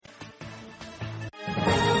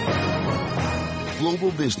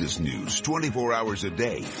Global business news 24 hours a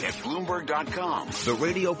day at Bloomberg.com, the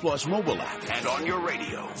Radio Plus mobile app, and on your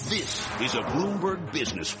radio. This is a Bloomberg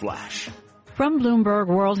Business Flash. From Bloomberg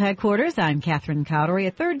World Headquarters, I'm Catherine Cowdery.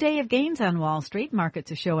 A third day of gains on Wall Street.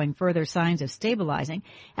 Markets are showing further signs of stabilizing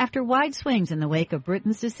after wide swings in the wake of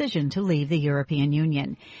Britain's decision to leave the European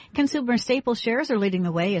Union. Consumer staple shares are leading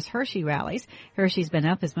the way as Hershey rallies. Hershey's been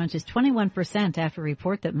up as much as 21% after a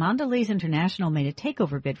report that Mondelez International made a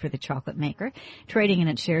takeover bid for the chocolate maker. Trading in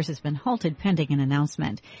its shares has been halted pending an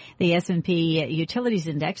announcement. The S&P Utilities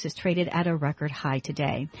Index is traded at a record high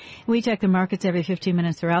today. We check the markets every 15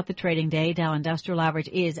 minutes throughout the trading day. Dow Industrial Average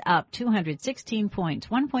is up 216 points,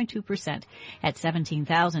 1.2% at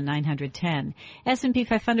 17,910. S&P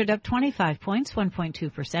 500 up 25 points,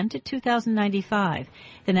 1.2% at 2,095.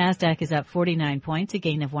 The Nasdaq is up 49 points, a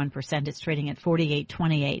gain of 1%. It's trading at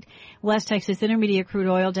 48.28. West Texas Intermediate crude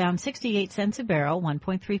oil down 68 cents a barrel,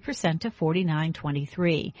 1.3% to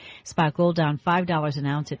 49.23. Spot gold down $5 an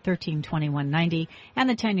ounce at 1321.90, and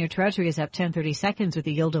the 10-year Treasury is up 10/30 seconds with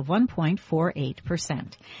a yield of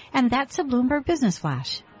 1.48%. And that's a Bloomberg Business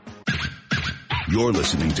Flash. You're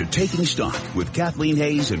listening to Taking Stock with Kathleen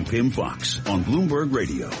Hayes and Pim Fox on Bloomberg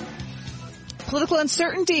Radio. Political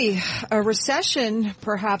uncertainty, a recession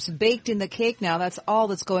perhaps baked in the cake now. That's all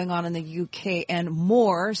that's going on in the UK and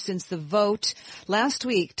more since the vote last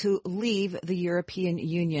week to leave the European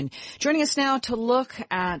Union. Joining us now to look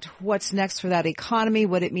at what's next for that economy,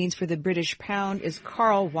 what it means for the British pound, is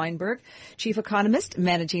Carl Weinberg, Chief Economist,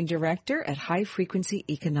 Managing Director at High Frequency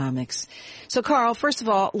Economics. So, Carl, first of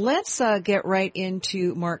all, let's get right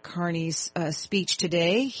into Mark Carney's speech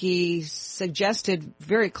today. He suggested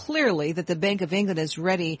very clearly that the Bank of England is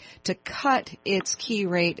ready to cut its key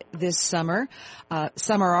rate this summer.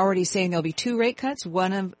 Some are already saying there'll be two rate cuts,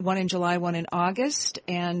 one in July, one in August.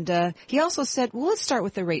 And he also said, well, let's start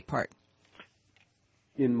with the rate part.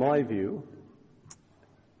 In my view,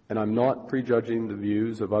 and I'm not prejudging the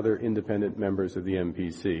views of other independent members of the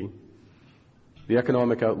MPC, the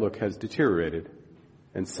economic outlook has deteriorated,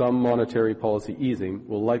 and some monetary policy easing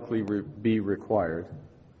will likely be required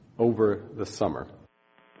over the summer.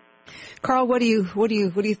 Carl, what do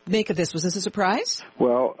you make of this? Was this a surprise?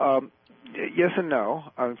 Well, yes and no.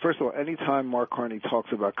 First of all, anytime Mark Carney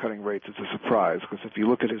talks about cutting rates, it's a surprise, because if you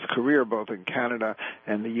look at his career, both in Canada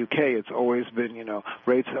and the UK, it's always been,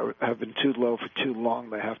 rates have been too low for too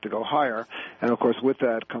long. They have to go higher. And, of course, with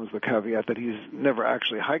that comes the caveat that he's never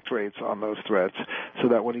actually hiked rates on those threats, so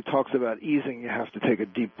that when he talks about easing, you have to take a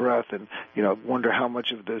deep breath and, wonder how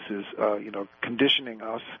much of this is, conditioning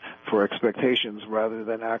us for expectations rather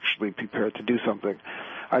than actually prepared to do something.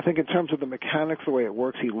 I think in terms of the mechanics, the way it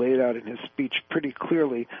works, he laid out in his speech pretty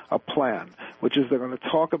clearly a plan, which is they're going to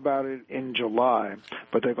talk about it in July,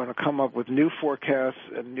 but they're going to come up with new forecasts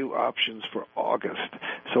and new options for August.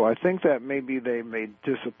 So I think that maybe they may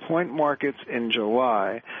disappoint markets in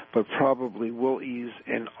July, but probably will ease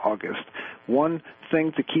in August. One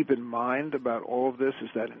thing to keep in mind about all of this is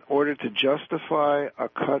that in order to justify a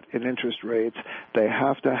cut in interest rates, they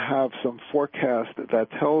have to have some forecast that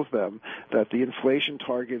tells them that the inflation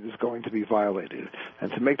target is going to be violated.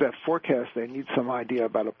 And to make that forecast, they need some idea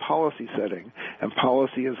about a policy setting. And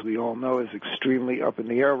policy, as we all know, is extremely up in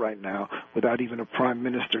the air right now without even a prime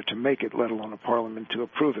minister to make it, let alone a parliament to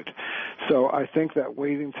approve it. So I think that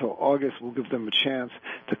waiting till August will give them a chance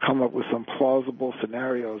to come up with some plausible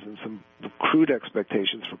scenarios and some crude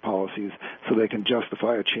expectations for policies so they can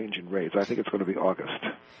justify a change in rates. I think it's going to be August.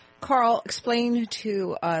 Carl, explain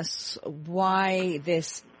to us why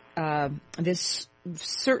this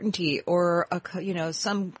certainty or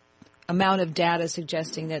some amount of data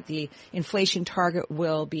suggesting that the inflation target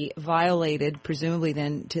will be violated, presumably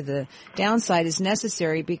then to the downside, is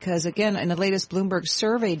necessary because, again, in the latest Bloomberg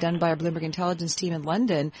survey done by our Bloomberg intelligence team in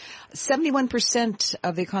London, 71%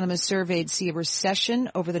 of the economists surveyed see a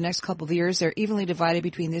recession over the next couple of years. They're evenly divided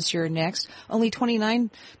between this year and next. Only 29%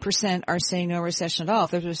 are saying no recession at all.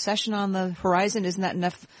 If there's a recession on the horizon, isn't that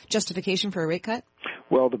enough justification for a rate cut?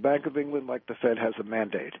 Well, the Bank of England, like the Fed, has a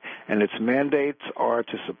mandate, and its mandates are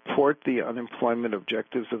to support the unemployment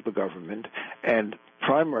objectives of the government, and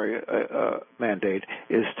primary mandate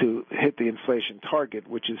is to hit the inflation target,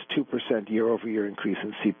 which is 2% year-over-year increase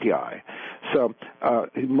in CPI. So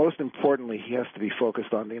most importantly, he has to be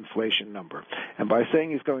focused on the inflation number. And by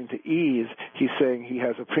saying he's going to ease, he's saying he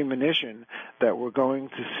has a premonition that we're going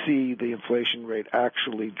to see the inflation rate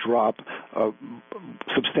actually drop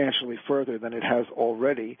substantially further than it has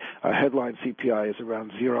already. Headline CPI is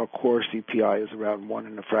around 0, core CPI is around 1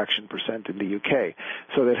 and a fraction % in the UK.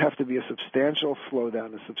 So there'd have to be a substantial slowdown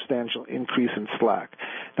slowdown, a substantial increase in slack.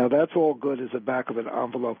 Now, that's all good as a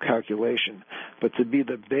back-of-an-envelope calculation, but to be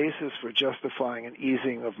the basis for justifying an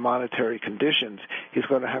easing of monetary conditions, he's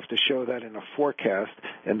going to have to show that in a forecast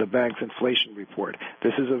in the bank's inflation report.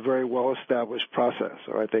 This is a very well-established process,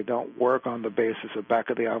 all right? They don't work on the basis of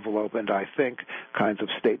back-of-the-envelope and I think kinds of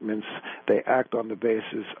statements. They act on the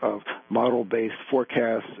basis of model-based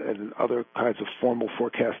forecasts and other kinds of formal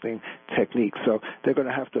forecasting techniques. So they're going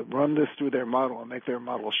to have to run this through their model and make their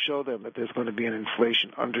model show them that there's going to be an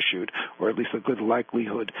inflation undershoot, or at least a good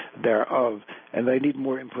likelihood thereof, and they need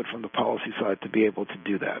more input from the policy side to be able to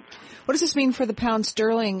do that. What does this mean for the pound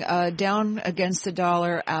sterling down against the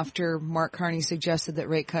dollar after Mark Carney suggested that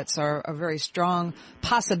rate cuts are a very strong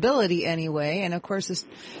possibility anyway? And, of course, this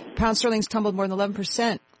pound sterling's tumbled more than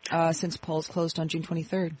 11% since polls closed on June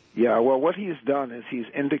 23rd. Yeah, well, what he's done is he's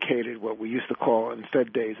indicated what we used to call in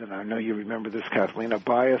Fed days, and I know you remember this, Kathleen, a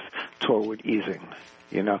bias toward easing.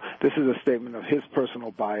 You know, this is a statement of his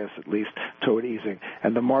personal bias, at least, toward easing.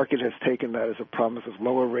 And the market has taken that as a promise of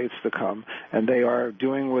lower rates to come, and they are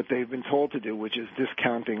doing what they've been told to do, which is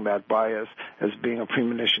discounting that bias as being a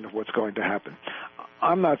premonition of what's going to happen.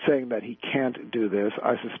 I'm not saying that he can't do this.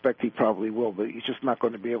 I suspect he probably will, but he's just not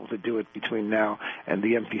going to be able to do it between now and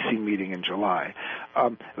the MPC meeting in July.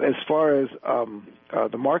 As far as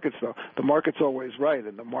the markets, though, the market's always right,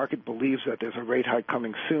 and the market believes that there's a rate hike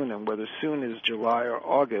coming soon, and whether soon is July or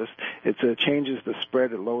August, it changes the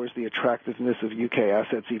spread. It lowers the attractiveness of UK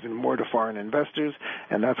assets even more to foreign investors,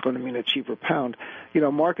 and that's going to mean a cheaper pound. You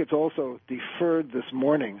know, markets also deferred this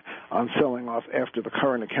morning on selling off after the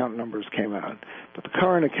current account numbers came out. But the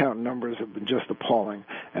current account numbers have been just appalling,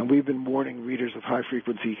 and we've been warning readers of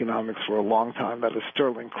high-frequency economics for a long time that a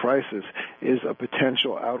sterling crisis is a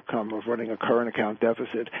potential outcome of running a current account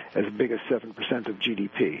deficit as big as 7% of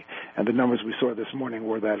GDP. And the numbers we saw this morning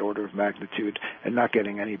were that order of magnitude and not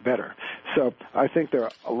getting any better. So I think there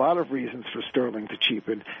are a lot of reasons for sterling to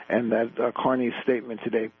cheapen, and that Carney's statement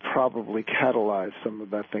today probably catalyzed some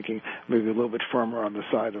of that thinking, maybe a little bit firmer on the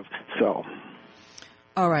side of sell.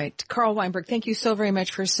 All right. Carl Weinberg, thank you so very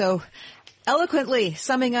much for so eloquently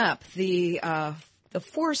summing up the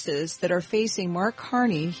forces that are facing Mark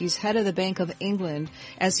Carney. He's head of the Bank of England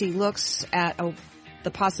as he looks at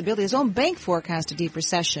the possibility, his own bank forecast a deep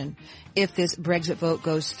recession if this Brexit vote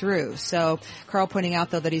goes through. So Carl pointing out,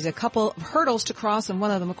 though, that he's a couple of hurdles to cross, and one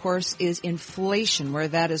of them, of course, is inflation, where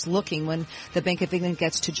that is looking when the Bank of England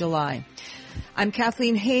gets to July. I'm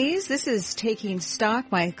Kathleen Hayes. This is Taking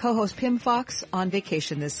Stock. My co-host Pim Fox on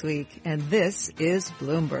vacation this week, and this is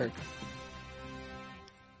Bloomberg.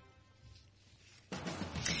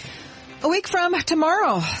 A week from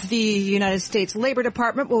tomorrow, the United States Labor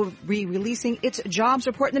Department will be releasing its jobs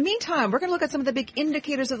report. In the meantime, we're going to look at some of the big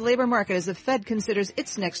indicators of the labor market as the Fed considers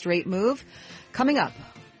its next rate move. Coming up,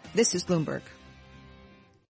 this is Bloomberg.